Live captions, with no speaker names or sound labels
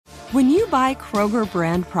When you buy Kroger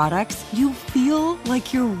brand products, you feel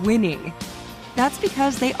like you're winning. That's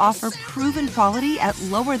because they offer proven quality at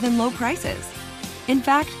lower than low prices. In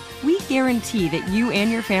fact, we guarantee that you and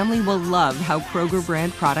your family will love how Kroger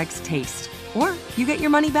brand products taste, or you get your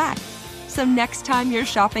money back. So next time you're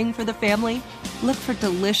shopping for the family, look for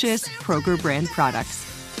delicious Kroger brand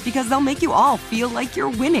products, because they'll make you all feel like you're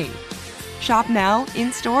winning. Shop now,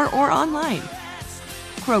 in-store, or online.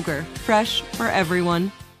 Kroger, fresh for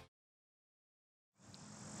everyone.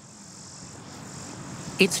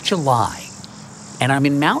 It's July, and I'm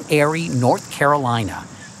in Mount Airy, North Carolina,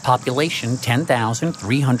 population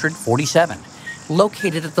 10,347,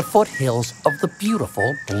 located at the foothills of the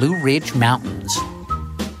beautiful Blue Ridge Mountains.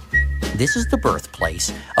 This is the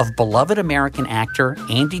birthplace of beloved American actor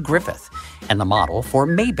Andy Griffith and the model for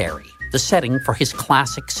Mayberry, the setting for his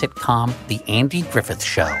classic sitcom, The Andy Griffith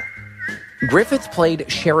Show. Griffith played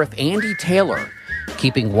Sheriff Andy Taylor,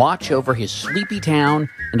 keeping watch over his sleepy town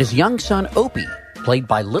and his young son Opie, played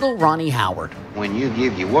by little Ronnie Howard. When you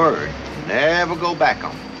give your word, never go back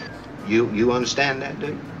on it. You understand that, do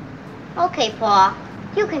you? Okay, Pa.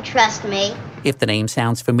 You can trust me. If the name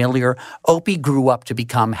sounds familiar, Opie grew up to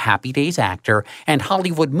become Happy Days actor and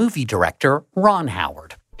Hollywood movie director Ron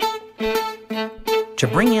Howard. To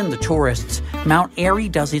bring in the tourists, Mount Airy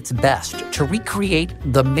does its best to recreate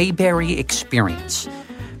the Mayberry experience.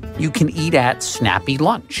 You can eat at Snappy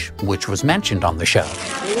Lunch, which was mentioned on the show.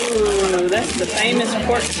 Ooh, that's the famous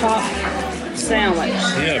pork chop sandwich.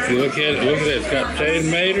 Yeah, if you look at it, it's got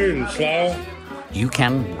potato mater and slaw. You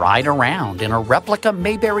can ride around in a replica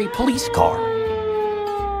Mayberry police car.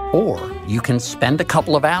 Or you can spend a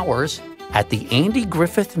couple of hours at the Andy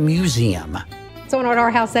Griffith Museum. It's on at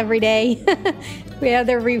our house every day. We have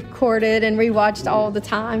them recorded and rewatched all the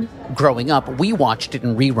time. Growing up, we watched it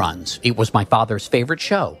in reruns. It was my father's favorite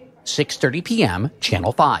show, 6:30 p.m.,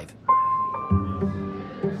 Channel 5.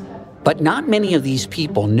 But not many of these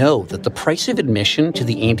people know that the price of admission to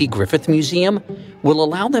the Andy Griffith Museum will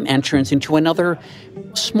allow them entrance into another,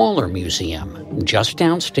 smaller museum just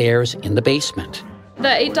downstairs in the basement. The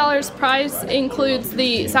 $8 price includes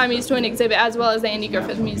the Siamese Twin exhibit as well as the Andy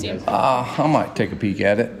Griffith Museum. I might take a peek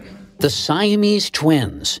at it. The Siamese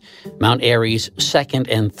Twins, Mount Airy's second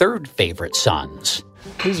and third favorite sons.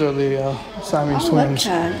 These are the Siamese Twins.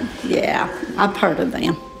 Okay. Yeah, I've heard of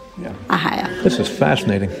them. Yeah. I have. This is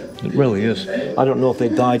fascinating. It really is. I don't know if they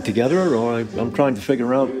died together or I'm trying to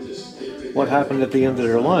figure out what happened at the end of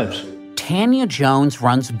their lives. Tanya Jones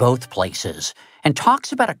runs both places and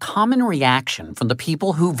talks about a common reaction from the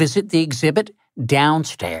people who visit the exhibit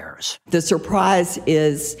downstairs. The surprise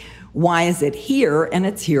is, why is it here? And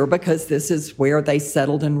it's here because this is where they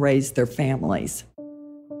settled and raised their families.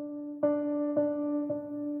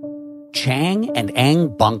 Chang and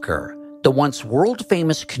Ang Bunker, the once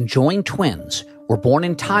world-famous conjoined twins, were born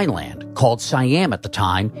in Thailand, called Siam at the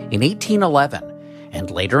time, in 1811, and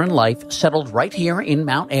later in life settled right here in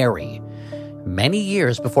Mount Airy, many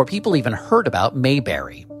years before people even heard about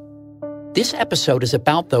Mayberry. This episode is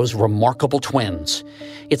about those remarkable twins.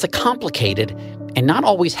 It's a complicated and not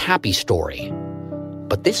always happy story,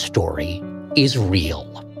 but this story is real.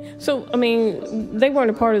 So, I mean, they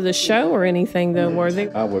weren't a part of the show or anything, though, were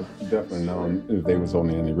they? I would definitely know if they was on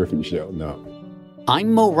the Andy Griffith Show, no.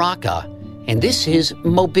 I'm Mo Rocca, and this is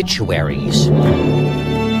Mobituaries.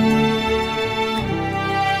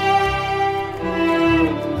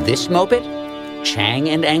 This Mobit, Chang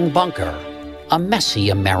and Ang Bunker, a messy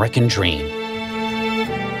American dream.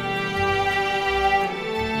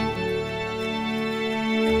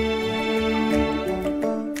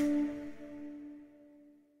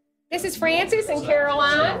 This is Francis and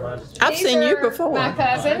Caroline. I've seen you before. My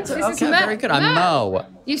cousins. This is Mo. Very good. I'm Mo.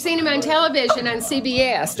 You've seen him on television on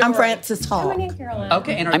CBS. I'm Francis Hall. Come on in, Caroline.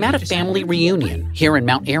 Okay, and I'm at a family reunion here in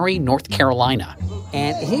Mount Airy, North Carolina.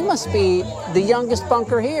 And he must be the youngest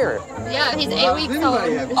Bunker here. Yeah, he's 8 weeks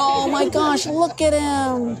old. Oh my gosh, look at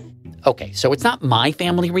him. Okay, so it's not my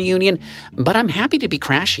family reunion, but I'm happy to be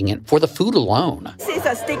crashing it for the food alone. This is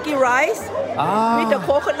a sticky rice with the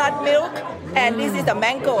coconut milk, and this is the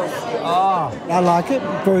mangoes. I like it.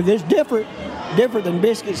 It's different than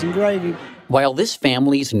biscuits and gravy. While this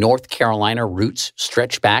family's North Carolina roots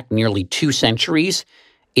stretch back nearly 2 centuries,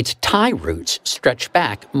 its Thai roots stretch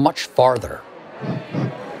back much farther.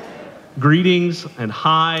 Greetings and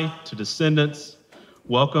hi to descendants.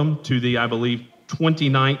 Welcome to the, I believe,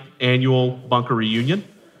 29th annual Bunker Reunion.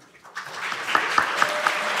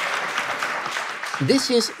 This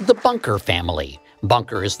is the Bunker family.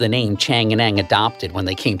 Bunker is the name Chang and Ang adopted when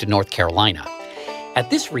they came to North Carolina. At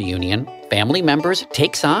this reunion, family members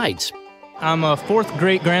take sides. I'm a fourth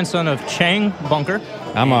great-grandson of Chang Bunker.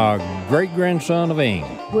 I'm a great-grandson of Ing.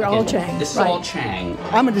 We're all Chang. This is all Chang.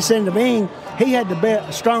 I'm a descendant of Ing. He had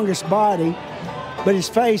the strongest body, but his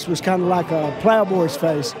face was kind of like a plowboy's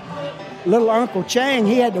face. Little Uncle Chang,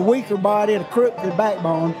 he had the weaker body and a crooked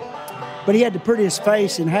backbone, but he had the prettiest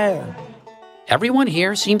face and hair. Everyone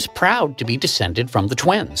here seems proud to be descended from the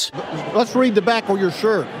twins. Let's read the back of your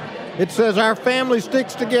shirt. It says, "Our family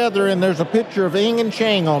sticks together," and there's a picture of Ing and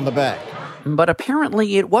Chang on the back. But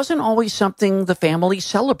apparently it wasn't always something the family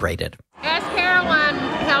celebrated. Ask Caroline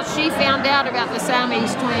how she found out about the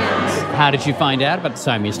Siamese twins. How did you find out about the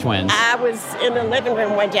Siamese twins? I was in the living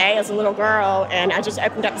room one day as a little girl, and I just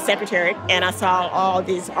opened up the secretary, and I saw all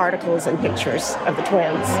these articles and pictures of the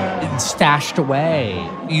twins. Stashed away.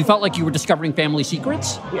 You felt like you were discovering family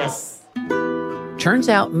secrets? Yes. Turns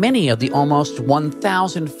out many of the almost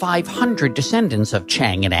 1,500 descendants of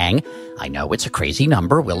Chang and Eng, I know it's a crazy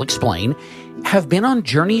number, we'll explain, have been on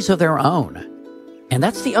journeys of their own. And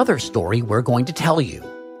that's the other story we're going to tell you.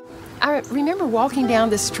 I remember walking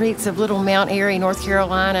down the streets of Little Mount Airy, North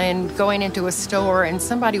Carolina, and going into a store, and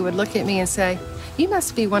somebody would look at me and say, "You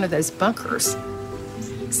must be one of those bunkers."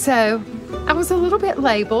 So I was a little bit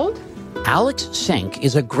labeled. Alex Senk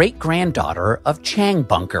is a great-granddaughter of Chang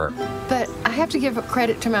Bunker. But I have to give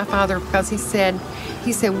credit to my father because he said,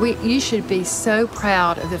 you should be so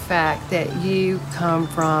proud of the fact that you come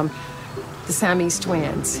from the Siamese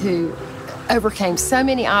twins who overcame so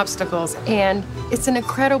many obstacles, and it's an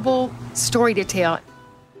incredible story to tell.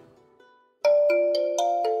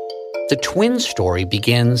 The twin story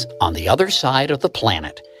begins on the other side of the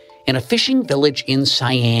planet, in a fishing village in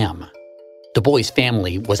Siam. The boy's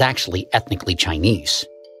family was actually ethnically Chinese.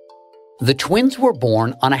 The twins were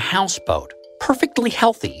born on a houseboat, perfectly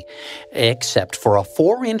healthy, except for a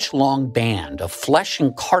 4-inch-long band of flesh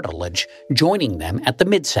and cartilage joining them at the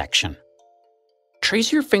midsection.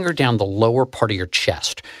 Trace your finger down the lower part of your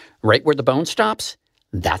chest, right where the bone stops.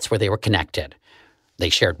 That's where they were connected. They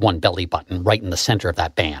shared one belly button right in the center of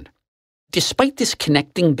that band. Despite this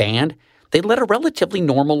connecting band, they led a relatively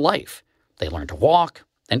normal life. They learned to walk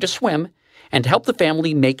and to swim, and to help the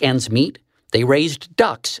family make ends meet, they raised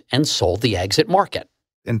ducks and sold the eggs at market.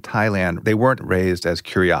 In Thailand, they weren't raised as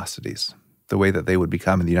curiosities, the way that they would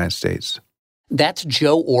become in the United States. That's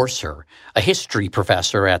Joe Orser, a history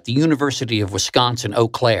professor at the University of Wisconsin-Eau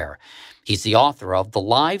Claire. He's the author of The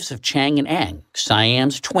Lives of Chang and Eng,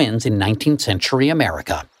 Siamese Twins in 19th Century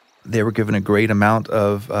America. They were given a great amount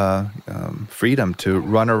of freedom to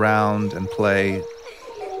run around and play.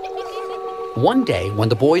 One day, when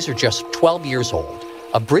the boys are just 12 years old,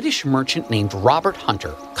 a British merchant named Robert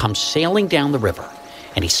Hunter comes sailing down the river,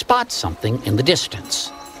 and he spots something in the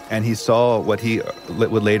distance. And he saw what he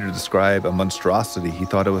would later describe a monstrosity. He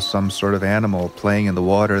thought it was some sort of animal playing in the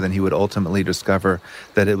water. Then he would ultimately discover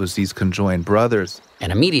that it was these conjoined brothers.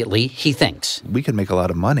 And immediately he thinks, we could make a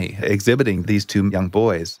lot of money exhibiting these two young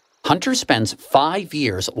boys. Hunter spends 5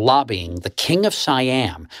 years lobbying the King of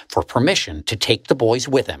Siam for permission to take the boys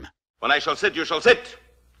with him. When I shall sit, you shall sit.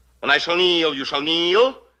 When I shall kneel, you shall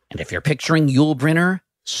kneel. And if you're picturing Yul Brynner,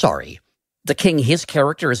 sorry. The king his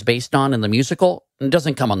character is based on in the musical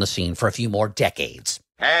doesn't come on the scene for a few more decades.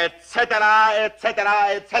 Etc.,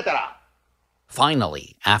 etc., etc.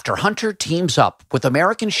 Finally, after Hunter teams up with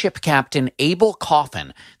American ship captain Abel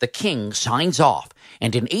Coffin, the king signs off,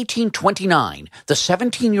 and in 1829, the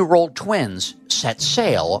 17-year-old twins set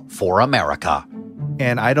sail for America.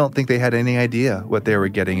 And I don't think they had any idea what they were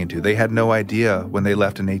getting into. They had no idea when they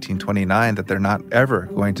left in 1829 that they're not ever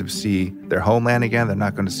going to see their homeland again. They're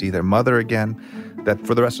not going to see their mother again. That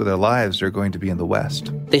for the rest of their lives, they're going to be in the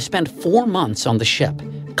West. They spend 4 months on the ship,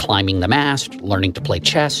 climbing the mast, learning to play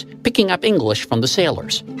chess, picking up English from the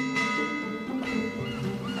sailors.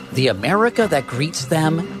 The America that greets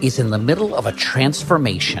them is in the middle of a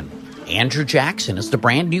transformation. Andrew Jackson is the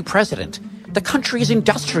brand new president. The country is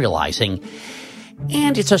industrializing,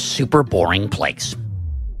 and it's a super boring place.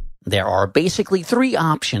 There are basically 3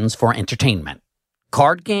 options for entertainment: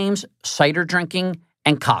 card games, cider drinking,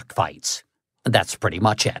 and cockfights. That's pretty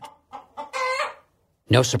much it.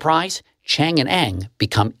 No surprise, Chang and Eng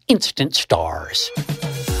become instant stars.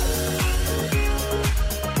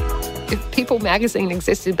 If People magazine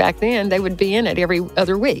existed back then, they would be in it every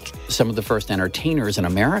other week. Some of the first entertainers in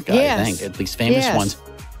America, yes. I think, at least famous yes. ones.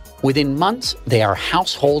 Within months, they are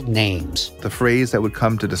household names. The phrase that would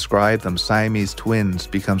come to describe them, Siamese twins,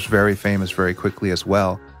 becomes very famous very quickly as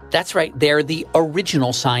well. That's right, they're the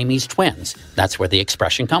original Siamese twins. That's where the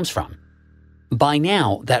expression comes from. By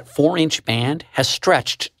now, that 4-inch band has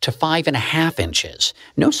stretched to 5.5 inches.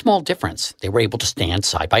 No small difference. They were able to stand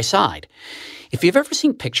side by side. If you've ever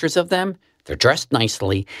seen pictures of them, They're dressed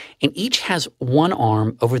nicely, and each has one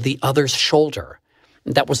arm over the other's shoulder.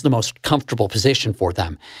 That was the most comfortable position for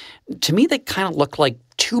them. To me, they kind of look like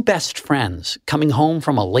two best friends coming home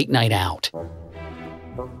from a late night out.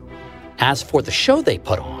 As for the show they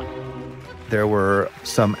put on, there were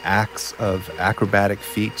some acts of acrobatic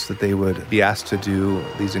feats that they would be asked to do.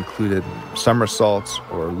 These included somersaults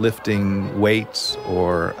or lifting weights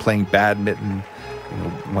or playing badminton,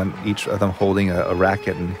 one each of them holding a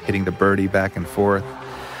racket and hitting the birdie back and forth.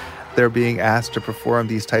 They're being asked to perform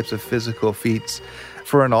these types of physical feats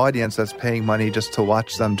for an audience that's paying money just to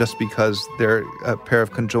watch them just because they're a pair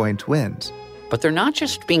of conjoined twins. But they're not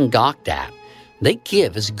just being gawked at. They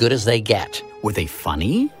give as good as they get. Were they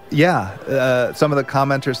funny? Yeah. Some of the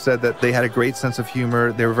commenters said that they had a great sense of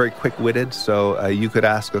humor. They were very quick-witted, so you could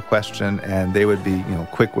ask a question and they would be,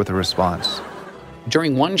 quick with a response.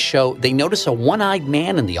 During one show, they notice a one-eyed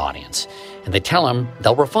man in the audience, and they tell him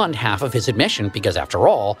they'll refund half of his admission because, after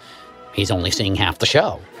all, he's only seeing half the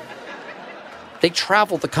show. They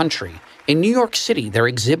travel the country. In New York City, they're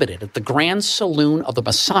exhibited at the Grand Saloon of the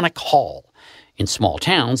Masonic Hall. In small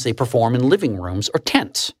towns, they perform in living rooms or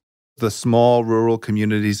tents. The small rural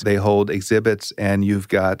communities, they hold exhibits, and you've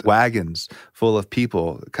got wagons full of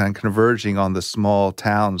people kind of converging on the small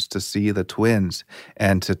towns to see the twins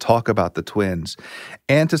and to talk about the twins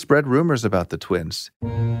and to spread rumors about the twins.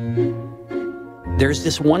 There's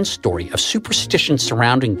this one story of superstition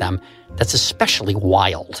surrounding them that's especially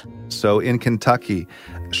wild. So in Kentucky,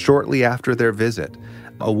 shortly after their visit,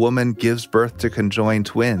 a woman gives birth to conjoined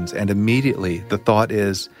twins, and immediately the thought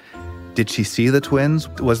is, did she see the twins?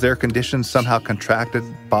 Was their condition somehow contracted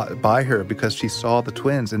by her because she saw the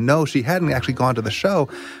twins? And no, she hadn't actually gone to the show,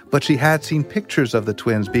 but she had seen pictures of the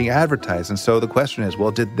twins being advertised. And so the question is,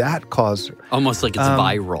 well, did that cause... Almost like it's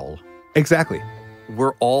viral. Exactly.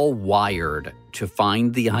 We're all wired to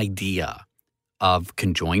find the idea of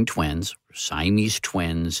conjoined twins, Siamese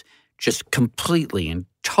twins, just completely and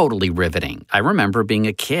totally riveting. I remember being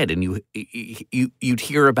a kid and you'd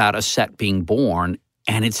hear about a set being born,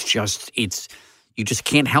 and you just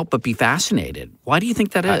can't help but be fascinated. Why do you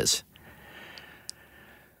think that is?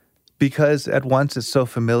 Because at once it's so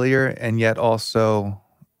familiar and yet also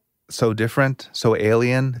so different, so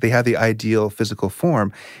alien. They have the ideal physical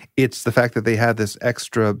form. It's the fact that they have this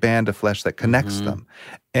extra band of flesh that connects them.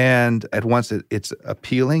 And at once it's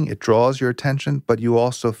appealing, it draws your attention, but you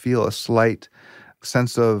also feel a slight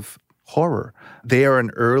sense of horror. They are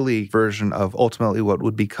an early version of ultimately what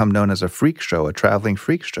would become known as a freak show, a traveling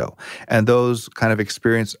freak show. And those kind of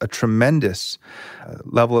experience a tremendous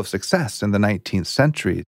level of success in the 19th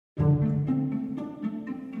century.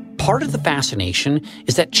 Part of the fascination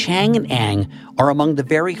is that Chang and Eng are among the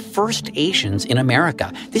very first Asians in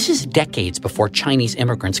America. This is decades before Chinese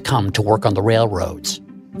immigrants come to work on the railroads.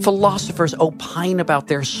 Philosophers opine about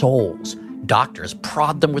their souls. Doctors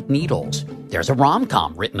prod them with needles. There's a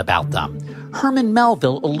rom-com written about them. Herman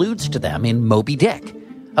Melville alludes to them in Moby Dick.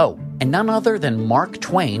 Oh, and none other than Mark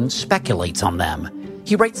Twain speculates on them.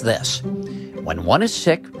 He writes this: when one is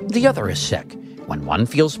sick, the other is sick. When one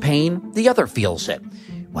feels pain, the other feels it.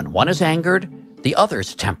 When one is angered, the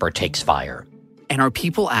other's temper takes fire. And are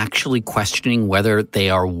people actually questioning whether they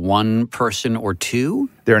are one person or two?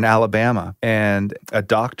 They're in Alabama, and a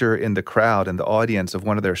doctor in the crowd, in the audience of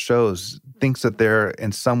one of their shows, thinks that they're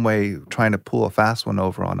in some way trying to pull a fast one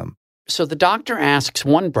over on them. So the doctor asks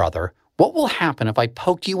one brother, what will happen if I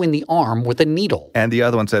poke you in the arm with a needle? And the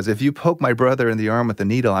other one says, if you poke my brother in the arm with a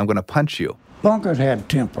needle, I'm going to punch you. Bunkers had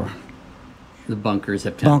temper. The Bunkers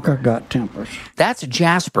have temper. Bunker got tempers. That's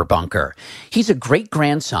Jasper Bunker. He's a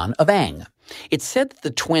great-grandson of Eng. It's said that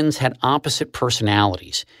the twins had opposite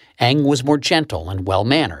personalities. Eng was more gentle and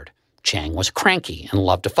well-mannered. Chang was cranky and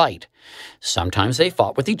loved to fight. Sometimes they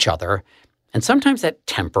fought with each other, and sometimes that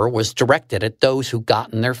temper was directed at those who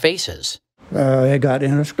got in their faces. They got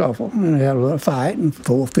in a scuffle, and they had a little fight, and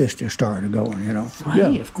full fistish started going, Right, yeah,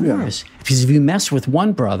 of course. Yeah. Because if you mess with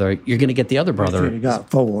one brother, you're going to get the other brother. They got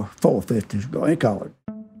four fistish going, call it.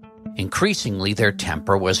 Increasingly, their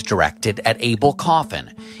temper was directed at Abel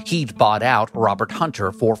Coffin. He'd bought out Robert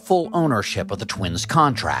Hunter for full ownership of the twins'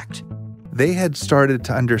 contract. They had started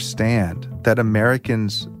to understand that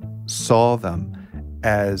Americans saw them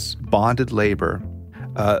as bonded labor.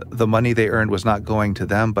 The money they earned was not going to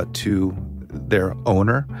them, but to their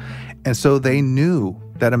owner. And so they knew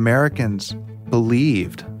that Americans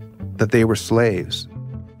believed that they were slaves.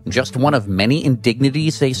 Just one of many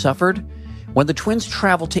indignities they suffered? When the twins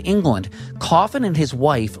traveled to England, Coffin and his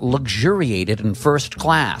wife luxuriated in first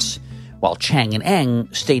class, while Chang and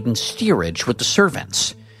Eng stayed in steerage with the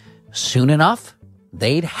servants. Soon enough,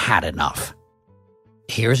 they'd had enough.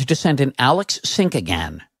 Here's descendant Alex Sink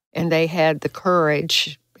again. And they had the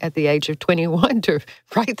courage at the age of 21 to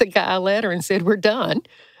write the guy a letter and said, we're done.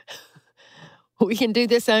 We can do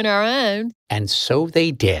this on our own. And so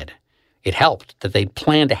they did. It helped that they'd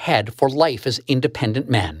planned ahead for life as independent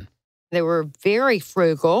men. They were very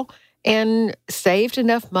frugal and saved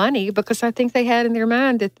enough money because I think they had in their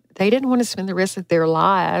mind that they didn't want to spend the rest of their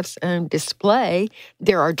lives on display.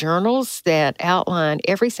 There are journals that outline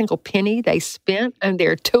every single penny they spent on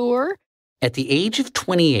their tour. At the age of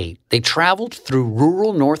 28, they traveled through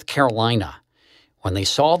rural North Carolina. When they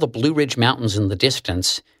saw the Blue Ridge Mountains in the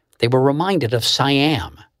distance, they were reminded of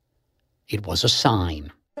Siam. It was a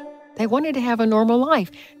sign. They wanted to have a normal life.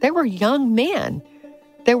 They were young men.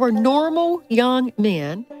 They were normal young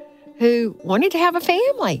men who wanted to have a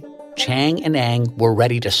family. Chang and Ang were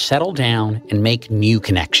ready to settle down and make new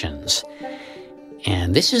connections.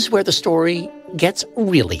 And this is where the story gets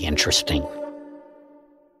really interesting.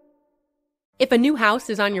 If a new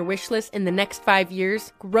house is on your wish list in the next 5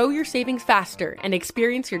 years, grow your savings faster and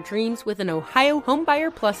experience your dreams with an Ohio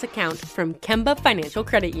Homebuyer Plus account from Kemba Financial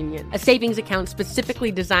Credit Union. A savings account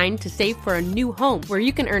specifically designed to save for a new home where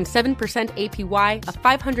you can earn 7% APY,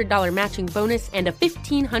 a $500 matching bonus, and a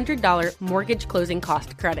 $1,500 mortgage closing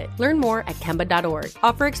cost credit. Learn more at Kemba.org.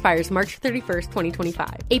 Offer expires March 31st,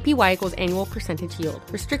 2025. APY equals annual percentage yield.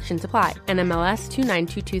 Restrictions apply. NMLS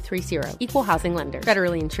 292230. Equal housing lender.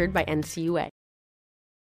 Federally insured by NCUA.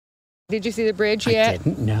 Did you see the bridge yet? I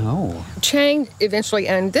didn't know. Chang eventually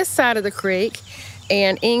owned this side of the creek,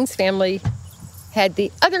 and Ng's family had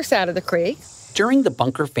the other side of the creek. During the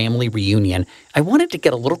Bunker family reunion, I wanted to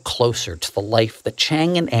get a little closer to the life that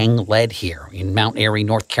Chang and Ang led here in Mount Airy,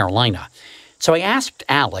 North Carolina. So I asked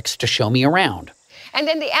Alex to show me around. And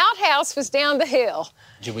then the outhouse was down the hill.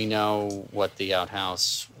 Do we know what the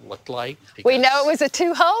outhouse looked like? We know it was a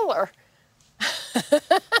two-holer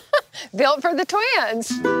built for the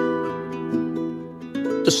twins.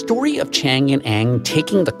 The story of Chang and Ang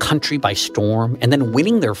taking the country by storm and then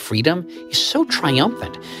winning their freedom is so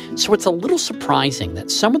triumphant. So it's a little surprising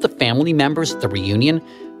that some of the family members at the reunion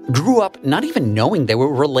grew up not even knowing they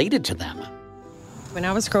were related to them. When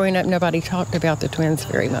I was growing up, nobody talked about the twins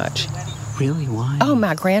very much. Really? Why? Oh,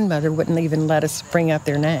 my grandmother wouldn't even let us bring up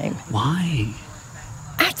their name. Why?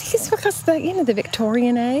 I think it's because the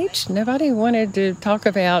Victorian age. Nobody wanted to talk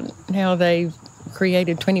about how they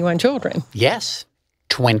created 21 children. Yes.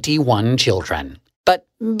 21 children. But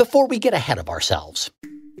before we get ahead of ourselves,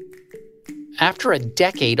 after a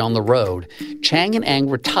decade on the road, Chang and Ang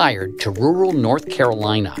retired to rural North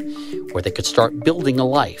Carolina, where they could start building a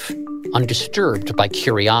life, undisturbed by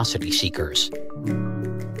curiosity seekers.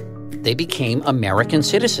 They became American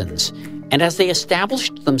citizens, and as they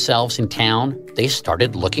established themselves in town, they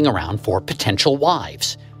started looking around for potential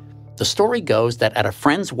wives. The story goes that at a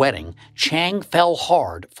friend's wedding, Chang fell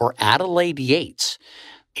hard for Adelaide Yates.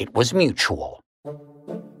 It was mutual.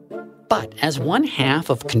 But as one half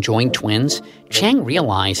of conjoined twins, Chang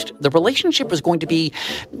realized the relationship was going to be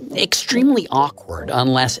extremely awkward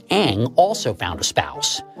unless Ang also found a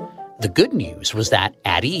spouse. The good news was that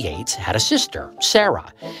Addie Yates had a sister,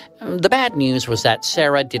 Sarah. The bad news was that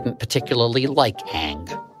Sarah didn't particularly like Ang.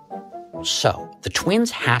 So the twins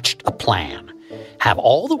hatched a plan. Have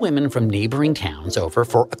all the women from neighboring towns over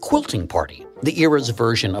for a quilting party, the era's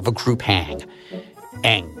version of a group hang.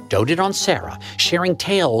 Ang doted on Sarah, sharing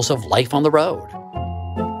tales of life on the road.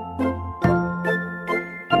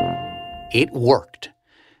 It worked.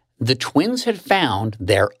 The twins had found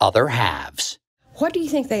their other halves. What do you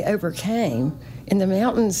think they overcame in the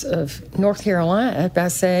mountains of North Carolina by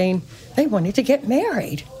saying they wanted to get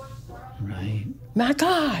married? Right. My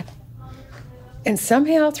God. And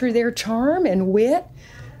somehow through their charm and wit,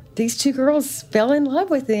 these two girls fell in love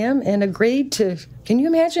with them and agreed to. Can you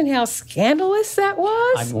imagine how scandalous that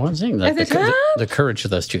was? I'm wondering that the courage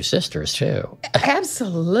of those two sisters, too.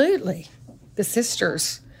 Absolutely. The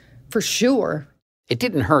sisters, for sure. It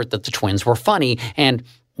didn't hurt that the twins were funny and,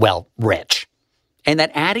 well, rich. And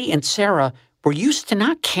that Addie and Sarah were used to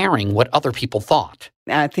not caring what other people thought.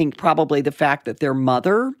 I think probably the fact that their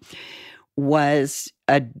mother was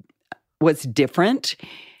different.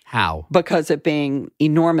 How? Because of being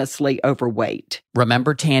enormously overweight.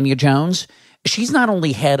 Remember Tanya Jones? She's not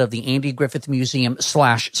only head of the Andy Griffith Museum /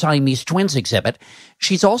 Siamese Twins exhibit,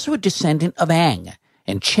 she's also a descendant of Ang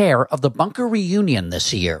and chair of the Bunker reunion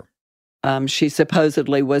this year. She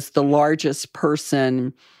supposedly was the largest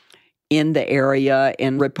person in the area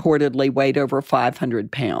and reportedly weighed over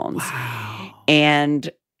 500 pounds. Wow.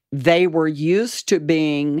 And they were used to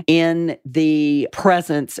being in the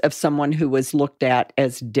presence of someone who was looked at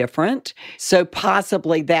as different. So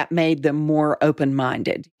possibly that made them more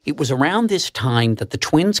open-minded. It was around this time that the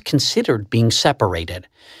twins considered being separated.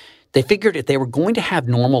 They figured if they were going to have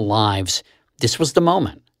normal lives, this was the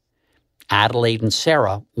moment. Adelaide and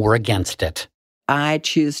Sarah were against it. I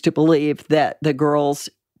choose to believe that the girls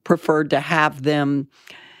preferred to have them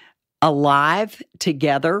alive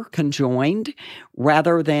together, conjoined,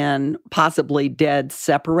 rather than possibly dead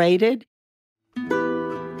separated.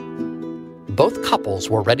 Both couples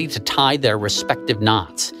were ready to tie their respective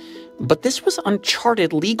knots, but this was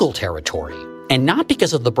uncharted legal territory, and not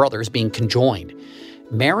because of the brothers being conjoined.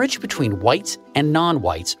 Marriage between whites and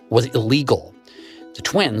non-whites was illegal. The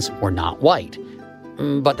twins were not white,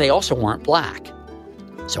 but they also weren't black.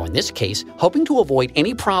 So in this case, hoping to avoid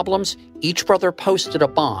any problems, each brother posted a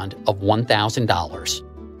bond of $1,000.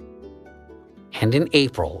 And in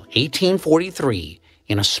April 1843,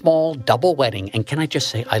 in a small double wedding, and can I just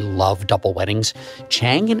say I love double weddings,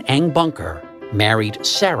 Chang and Eng Bunker married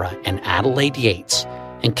Sarah and Adelaide Yates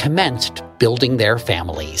and commenced building their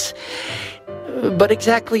families. But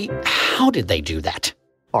exactly how did they do that?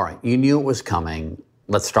 All right, you knew it was coming.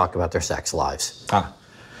 Let's talk about their sex lives.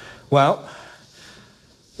 Well,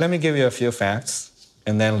 let me give you a few facts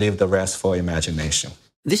and then leave the rest for imagination.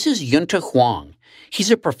 This is Yunta Huang. He's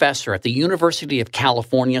a professor at the University of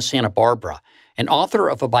California, Santa Barbara, and author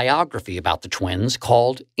of a biography about the twins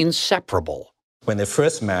called Inseparable. When they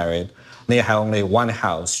first married, they had only one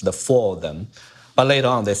house, the four of them. But later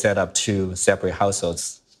on, they set up two separate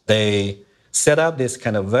households. They set up this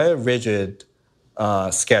kind of very rigid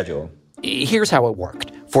schedule. Here's how it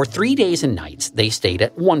worked. For 3 days and nights, they stayed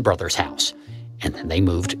at one brother's house, and then they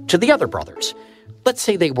moved to the other brother's. Let's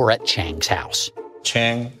say they were at Chang's house.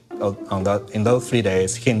 Chang, in those 3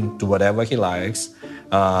 days, he can do whatever he likes,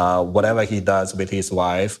 whatever he does with his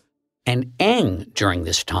wife. And Eng, during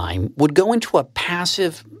this time, would go into a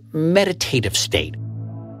passive, meditative state.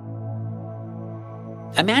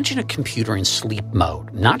 Imagine a computer in sleep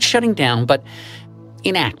mode, not shutting down, but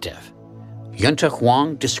inactive. Yunta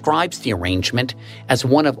Huang describes the arrangement as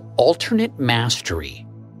one of alternate mastery.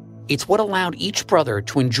 It's what allowed each brother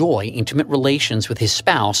to enjoy intimate relations with his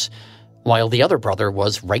spouse while the other brother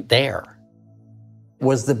was right there.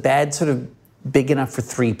 Was the bed sort of big enough for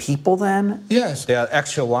 3 people then? Yes, they are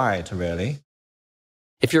extra wide, really.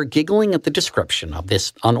 If you're giggling at the description of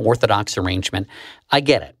this unorthodox arrangement, I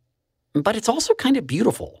get it. But it's also kind of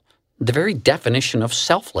beautiful. The very definition of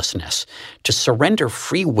selflessness, to surrender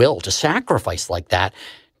free will to sacrifice like that,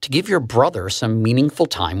 to give your brother some meaningful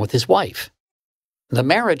time with his wife. The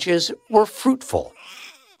marriages were fruitful.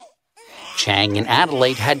 Chang and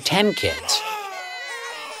Adelaide had 10 kids.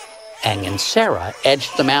 Eng and Sarah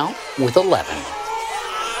edged them out with 11.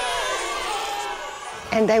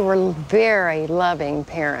 And they were very loving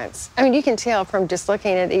parents. I mean, you can tell from just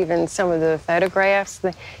looking at even some of the photographs.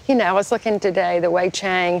 I was looking today, the way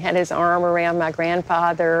Chang had his arm around my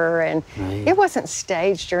grandfather, and It wasn't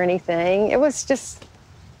staged or anything. It was just,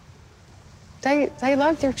 they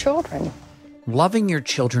loved their children. Loving your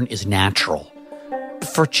children is natural.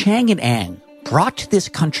 For Chang and Eng, brought to this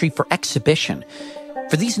country for exhibition,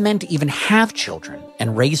 for these men to even have children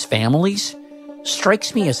and raise families,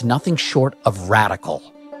 strikes me as nothing short of radical.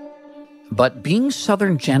 But being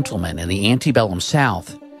Southern gentlemen in the antebellum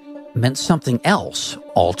South meant something else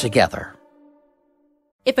altogether.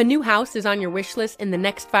 If a new house is on your wish list in the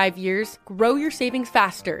next 5 years, grow your savings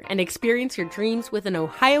faster and experience your dreams with an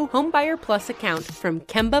Ohio Homebuyer Plus account from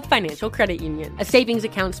Kemba Financial Credit Union. A savings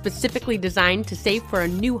account specifically designed to save for a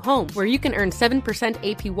new home, where you can earn 7%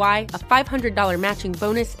 APY, a $500 matching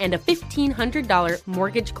bonus, and a $1,500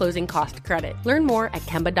 mortgage closing cost credit. Learn more at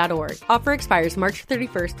Kemba.org. Offer expires March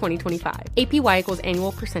 31st, 2025. APY equals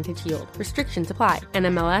annual percentage yield. Restrictions apply.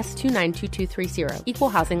 NMLS 292230. Equal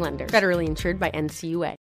housing lender. Federally insured by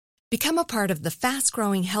NCUA. Become a part of the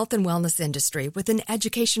fast-growing health and wellness industry with an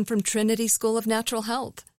education from Trinity School of Natural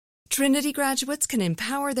Health. Trinity graduates can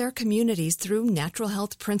empower their communities through natural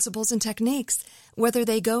health principles and techniques, whether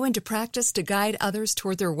they go into practice to guide others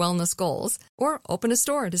toward their wellness goals or open a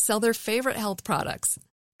store to sell their favorite health products.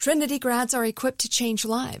 Trinity grads are equipped to change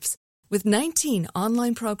lives with 19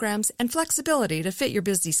 online programs and flexibility to fit your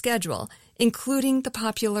busy schedule, including the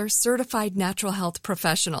popular Certified Natural Health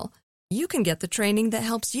Professional. You can get the training that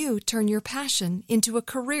helps you turn your passion into a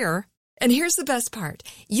career. And here's the best part.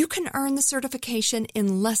 You can earn the certification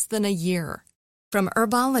in less than a year. From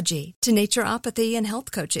herbology to naturopathy and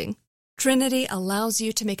health coaching, Trinity allows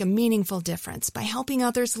you to make a meaningful difference by helping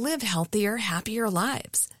others live healthier, happier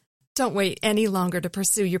lives. Don't wait any longer to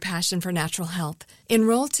pursue your passion for natural health.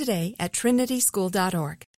 Enroll today at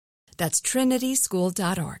trinityschool.org. That's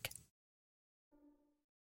trinityschool.org.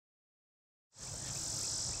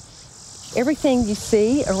 Everything you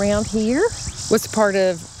see around here was part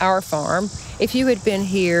of our farm. If you had been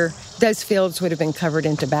here, those fields would have been covered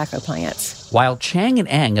in tobacco plants. While Chang and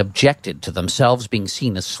Eng objected to themselves being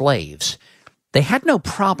seen as slaves, they had no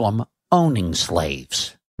problem owning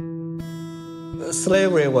slaves.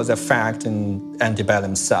 Slavery was a fact in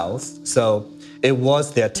antebellum South, so it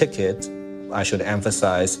was their ticket, I should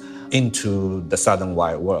emphasize, into the Southern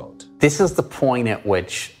wide world. This is the point at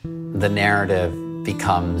which the narrative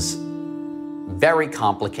becomes very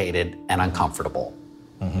complicated and uncomfortable,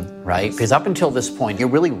 right? Because up until this point, you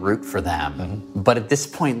really root for them. But at this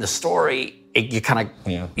point in the story, you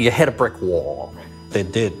hit a brick wall. They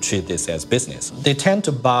did treat this as business. They tend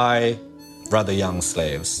to buy rather young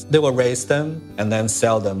slaves. They will raise them and then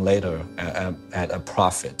sell them later at a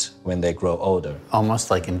profit when they grow older.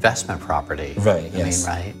 Almost like investment property. Right, yes.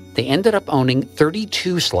 Right? They ended up owning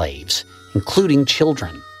 32 slaves, including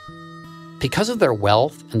children. Because of their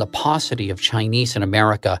wealth and the paucity of Chinese in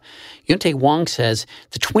America, Yuntae Wang says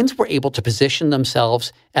the twins were able to position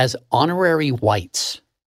themselves as honorary whites.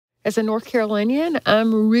 As a North Carolinian,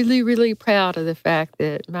 I'm really, really proud of the fact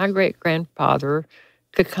that my great-grandfather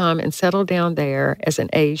could come and settle down there as an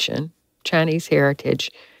Asian, Chinese heritage,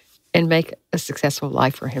 and make a successful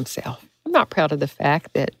life for himself. I'm not proud of the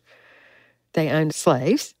fact that they owned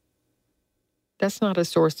slaves. That's not a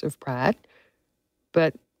source of pride.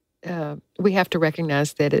 But we have to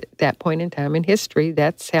recognize that at that point in time in history,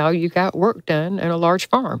 that's how you got work done on a large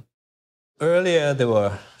farm. Earlier, they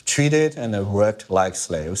were treated and worked like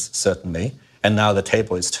slaves, certainly, and now the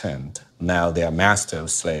table is turned. Now they are master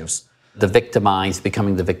of slaves. The victimized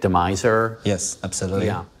becoming the victimizer? Yes, absolutely.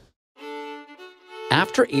 Yeah.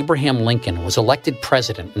 After Abraham Lincoln was elected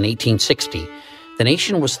president in 1860, the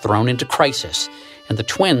nation was thrown into crisis, and the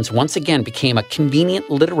twins once again became a convenient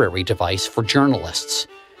literary device for journalists.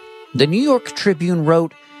 The New York Tribune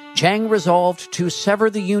wrote, Chang resolved to sever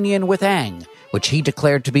the union with Eng, which he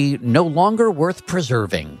declared to be no longer worth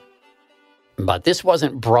preserving. But this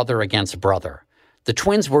wasn't brother against brother. The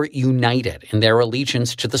twins were united in their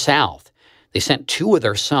allegiance to the South. They sent 2 of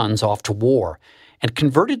their sons off to war and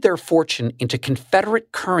converted their fortune into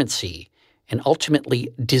Confederate currency, an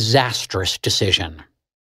ultimately disastrous decision.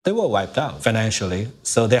 They were wiped out financially,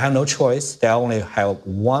 so they have no choice. They only have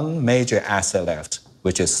one major asset left,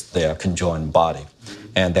 which is their conjoined body.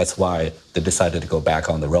 And that's why they decided to go back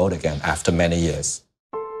on the road again after many years.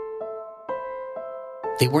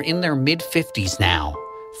 They were in their mid-50s now,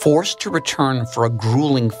 forced to return for a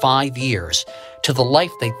grueling 5 years to the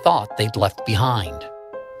life they thought they'd left behind.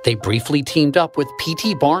 They briefly teamed up with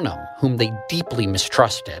P.T. Barnum, whom they deeply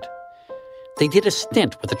mistrusted. They did a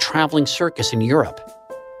stint with a traveling circus in Europe.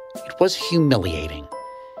 It was humiliating.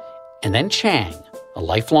 And then Chang, a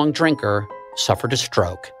lifelong drinker, suffered a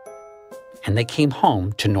stroke, and they came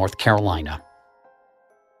home to North Carolina.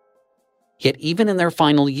 Yet even in their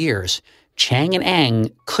final years, Chang and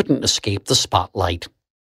Eng couldn't escape the spotlight.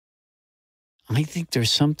 I think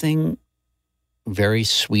there's something very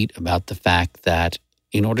sweet about the fact that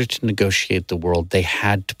in order to negotiate the world, they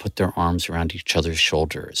had to put their arms around each other's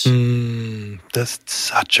shoulders. That's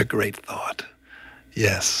such a great thought.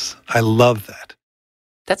 Yes, I love that.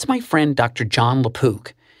 That's my friend, Dr. John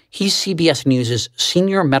LaPook. He's CBS News'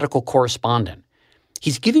 senior medical correspondent.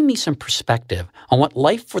 He's giving me some perspective on what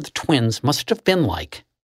life for the twins must have been like.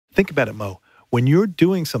 Think about it, Mo. When you're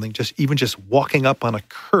doing something, even just walking up on a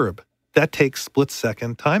curb, that takes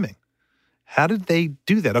split-second timing. How did they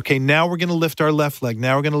do that? Okay, now we're going to lift our left leg.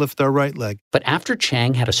 Now we're going to lift our right leg. But after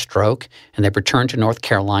Chang had a stroke and they returned to North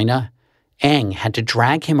Carolina, Eng had to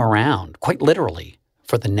drag him around, quite literally,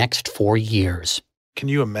 for the next 4 years. Can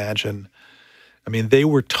you imagine? I mean, they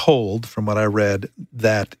were told, from what I read,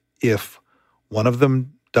 that if one of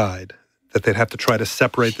them died, that they'd have to try to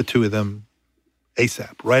separate the 2 of them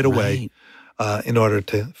ASAP, right away, in order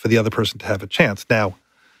for the other person to have a chance. Now,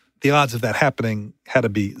 the odds of that happening had to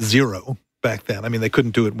be 0 back then. I mean, they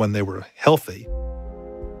couldn't do it when they were healthy.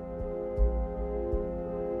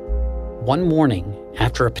 One morning,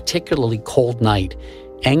 after a particularly cold night,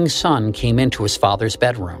 Eng's son came into his father's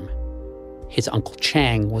bedroom. His Uncle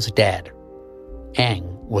Chang was dead. Eng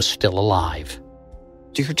was still alive.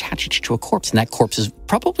 So you're attached to a corpse, and that corpse is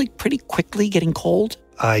probably pretty quickly getting cold?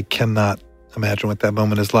 I cannot imagine what that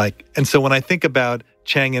moment is like. And so when I think about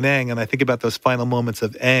Chang and Eng, and I think about those final moments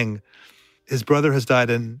of Eng, his brother has died,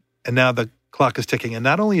 and now the clock is ticking. And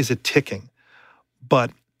not only is it ticking,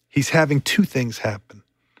 but he's having 2 things happen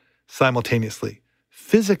simultaneously.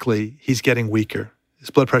 physically, he's getting weaker. His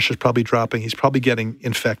blood pressure is probably dropping. He's probably getting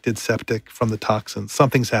infected, septic from the toxins.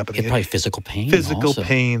 Something's happening. Probably physical pain. Physical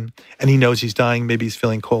pain. And he knows he's dying. Maybe he's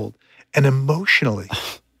feeling cold. And emotionally,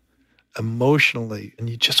 and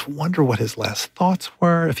you just wonder what his last thoughts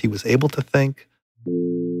were, if he was able to think.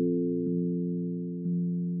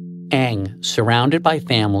 Eng, surrounded by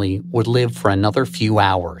family, would live for another few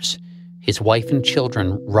hours, his wife and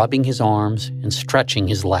children rubbing his arms and stretching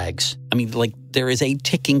his legs. I mean, like, there is a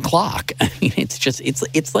ticking clock. I mean,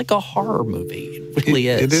 it's like a horror movie. It really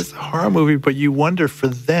is. It is a horror movie, but you wonder for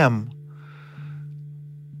them,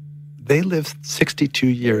 they lived 62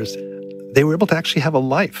 years. They were able to actually have a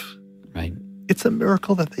life. Right. It's a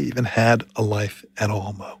miracle that they even had a life at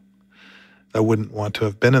all, Mo. I wouldn't want to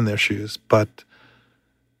have been in their shoes, but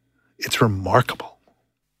it's remarkable.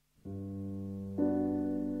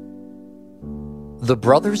 The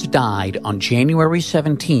brothers died on January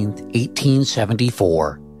 17th,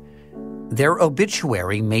 1874. Their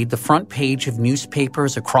obituary made the front page of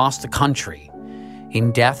newspapers across the country.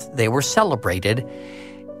 In death, they were celebrated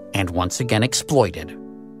and once again exploited.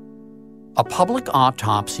 A public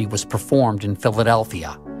autopsy was performed in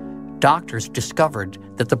Philadelphia. Doctors discovered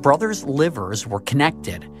that the brothers' livers were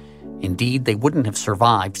connected. Indeed, they wouldn't have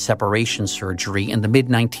survived separation surgery in the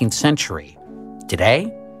mid-19th century.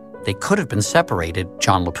 Today, they could have been separated,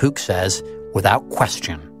 John LaPook says, without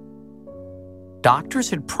question. Doctors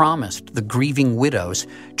had promised the grieving widows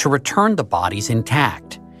to return the bodies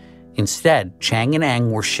intact. Instead, Chang and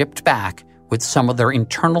Eng were shipped back with some of their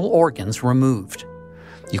internal organs removed.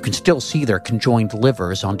 You can still see their conjoined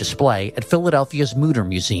livers on display at Philadelphia's Mutter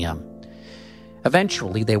Museum.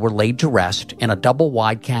 Eventually, they were laid to rest in a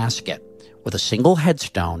double-wide casket with a single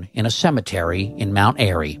headstone in a cemetery in Mount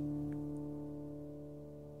Airy.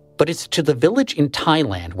 But it's to the village in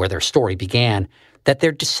Thailand where their story began that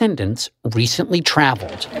their descendants recently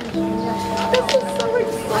traveled.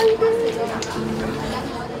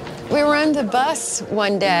 We were on the bus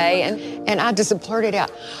one day, and I just blurted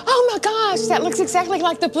out, "Oh my gosh, that looks exactly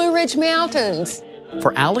like the Blue Ridge Mountains."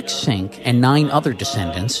 For Alex Sink and 9 other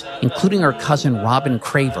descendants, including her cousin Robin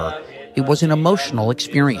Craver, it was an emotional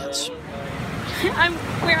experience. I'm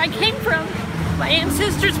where I came from. My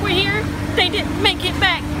ancestors were here. They didn't make it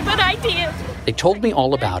back, but I did. They told me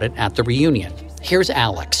all about it at the reunion. Here's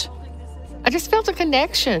Alex. I just felt a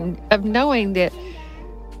connection of knowing that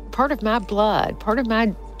part of my blood, part of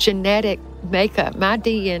my genetic makeup, my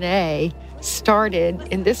DNA started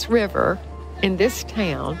in this river, in this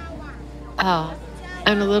town, on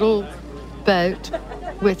a little boat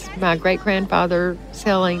with my great-grandfather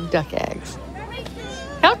selling duck eggs.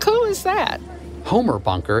 How cool is that? Homer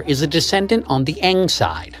Bunker is a descendant on the Eng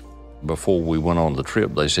side. Before we went on the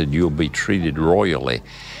trip, they said, "You'll be treated royally."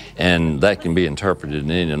 And that can be interpreted in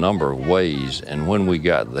any number of ways. And when we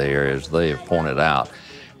got there, as they have pointed out,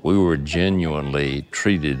 we were genuinely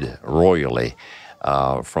treated royally.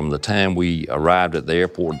 From the time we arrived at the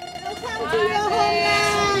airport.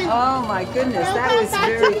 Oh my goodness, that was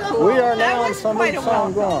very cool. We are now in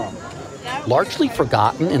Saigon. Largely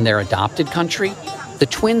forgotten in their adopted country, the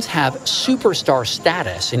twins have superstar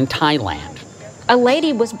status in Thailand. A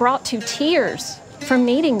lady was brought to tears for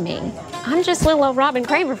meeting me. I'm just little old Robin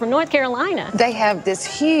Craver from North Carolina. They have this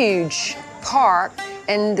huge park,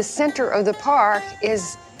 and the center of the park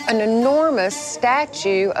is an enormous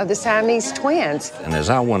statue of the Siamese twins. And as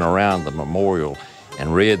I went around the memorial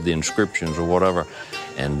and read the inscriptions or whatever,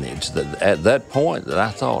 and it's at that point that I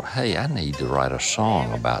thought, hey, I need to write a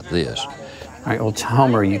song about this. All right, well,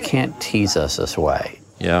 Homer, you can't tease us this way.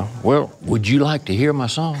 Yeah, well, would you like to hear my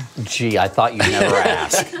song? Gee, I thought you'd never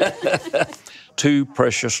ask. 2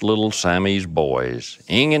 precious little Siamese boys,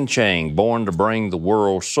 Eng and Chang, born to bring the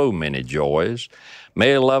world so many joys.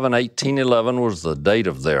 May 11, 1811 was the date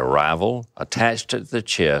of their arrival. Attached at the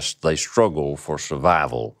chest, they struggle for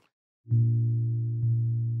survival.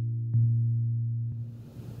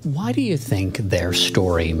 Why do you think their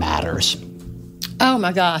story matters? Oh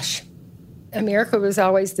my gosh. America was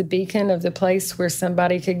always the beacon of the place where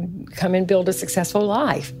somebody could come and build a successful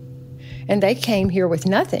life. And they came here with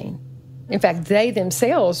nothing. In fact, they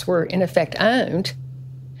themselves were, in effect, owned.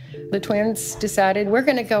 The twins decided, we're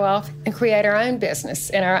going to go off and create our own business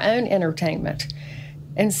and our own entertainment.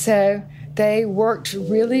 And so they worked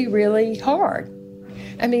really, really hard.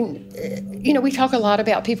 I mean, you know, we talk a lot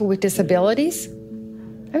about people with disabilities.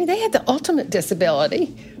 I mean, they had the ultimate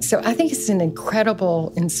disability. So I think it's an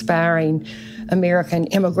incredible, inspiring American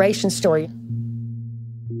immigration story.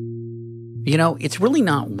 You know, it's really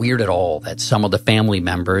not weird at all that some of the family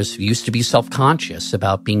members used to be self-conscious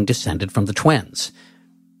about being descended from the twins.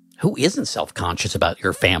 Who isn't self-conscious about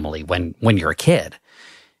your family when you're a kid?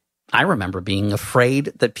 I remember being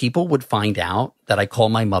afraid that people would find out that I call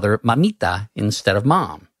my mother Mamita instead of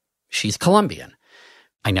Mom. She's Colombian.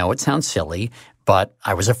 I know it sounds silly, but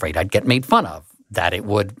I was afraid I'd get made fun of, that it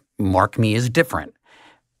would mark me as different.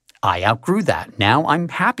 I outgrew that. Now I'm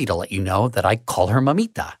happy to let you know that I call her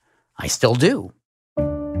Mamita. I still do.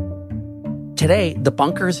 Today, the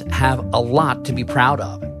Bunkers have a lot to be proud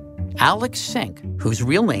of. Alex Sink, whose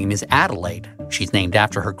real name is Adelaide, she's named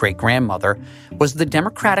after her great-grandmother, was the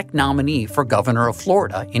Democratic nominee for governor of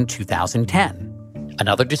Florida in 2010.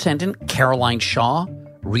 Another descendant, Caroline Shaw,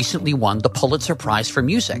 recently won the Pulitzer Prize for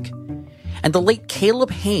Music. And the late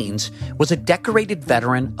Caleb Haynes was a decorated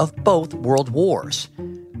veteran of both world wars.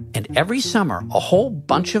 And every summer, a whole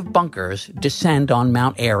bunch of bunkers descend on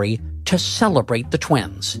Mount Airy to celebrate the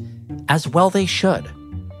twins. As well they should.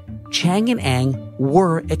 Chang and Ang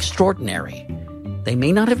were extraordinary. They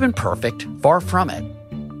may not have been perfect, far from it,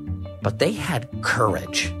 but they had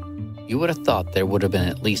courage. You would have thought there would have been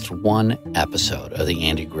at least one episode of The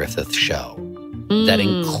Andy Griffith Show that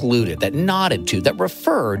included, that nodded to, that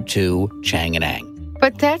referred to Chang and Ang.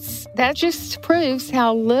 But that just proves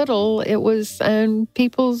how little it was on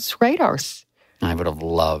people's radars. I would have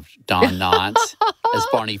loved Don Knotts as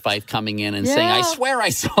Barney Fife coming in and saying, I swear I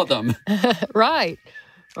saw them. Right.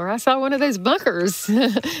 Or I saw one of those bunkers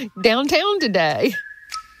downtown today.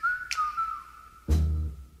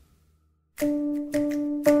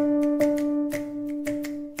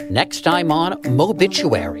 Next time on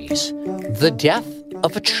Mobituaries, the death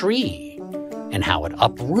of a tree and how it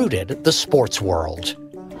uprooted the sports world.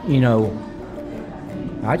 You know,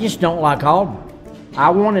 I just don't like Auburn. I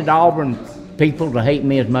wanted Auburn people to hate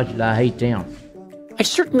me as much as I hate them. I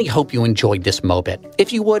certainly hope you enjoyed this Mobit.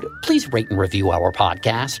 If you would, please rate and review our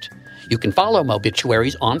podcast. You can follow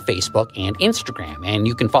Mobituaries on Facebook and Instagram, and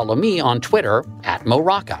you can follow me on Twitter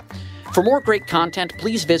 @MoRocca. For more great content,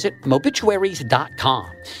 please visit Mobituaries.com.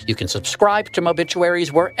 You can subscribe to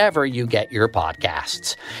Mobituaries wherever you get your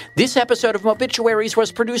podcasts. This episode of Mobituaries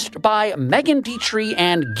was produced by Megan Dietrich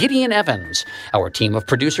and Gideon Evans. Our team of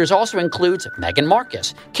producers also includes Megan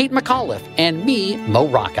Marcus, Kate McAuliffe, and me, Mo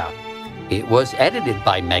Rocca. It was edited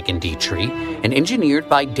by Megan Dietrich and engineered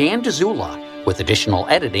by Dan DeZula, with additional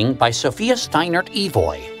editing by Sophia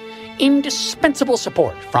Steinert-Evoy. Indispensable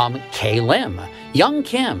support from Kay Lim, Young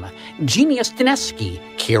Kim, Jeannie Stanesky,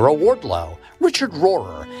 Kira Wardlow, Richard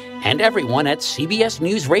Rohrer, and everyone at CBS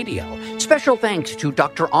News Radio. Special thanks to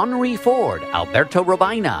Dr. Henri Ford, Alberto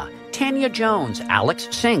Robina, Tanya Jones, Alex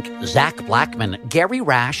Sink, Zach Blackman, Gary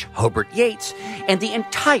Rash, Hobart Yates, and the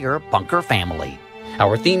entire Bunker family.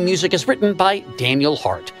 Our theme music is written by Daniel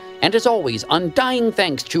Hart. And as always, undying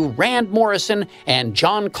thanks to Rand Morrison and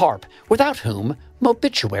John Karp, without whom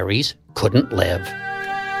Mobituaries couldn't live.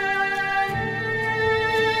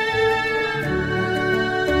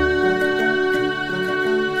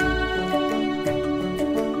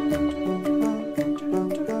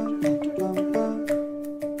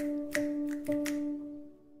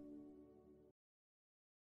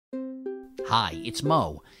 Hi, it's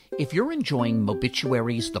Mo. If you're enjoying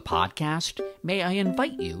Mobituaries, the podcast, may I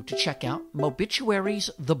invite you to check out Mobituaries,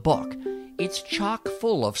 the book. It's chock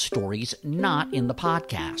full of stories not in the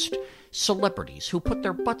podcast. Celebrities who put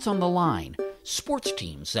their butts on the line, sports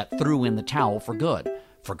teams that threw in the towel for good,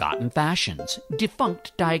 forgotten fashions,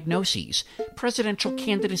 defunct diagnoses, presidential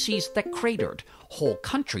candidacies that cratered, whole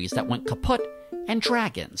countries that went kaput, and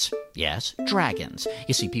dragons. Yes, dragons.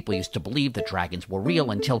 You see, people used to believe that dragons were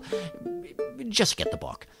real until... Just get the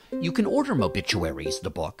book. You can order Mobituaries,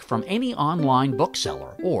 the book, from any online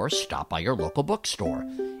bookseller or stop by your local bookstore.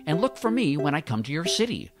 And look for me when I come to your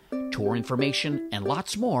city. Tour information and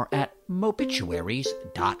lots more at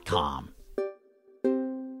Mobituaries.com.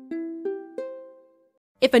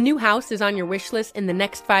 If a new house is on your wish list in the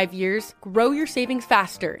next 5 years, grow your savings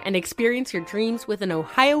faster and experience your dreams with an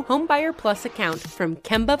Ohio Homebuyer Plus account from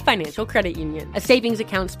Kemba Financial Credit Union. A savings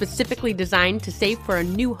account specifically designed to save for a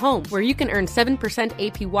new home where you can earn 7%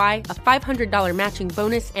 APY, a $500 matching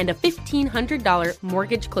bonus, and a $1,500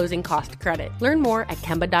 mortgage closing cost credit. Learn more at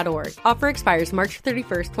Kemba.org. Offer expires March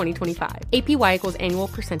 31st, 2025. APY equals annual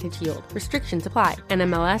percentage yield. Restrictions apply.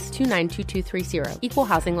 NMLS 292230. Equal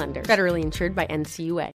housing lender. Federally insured by NCUA.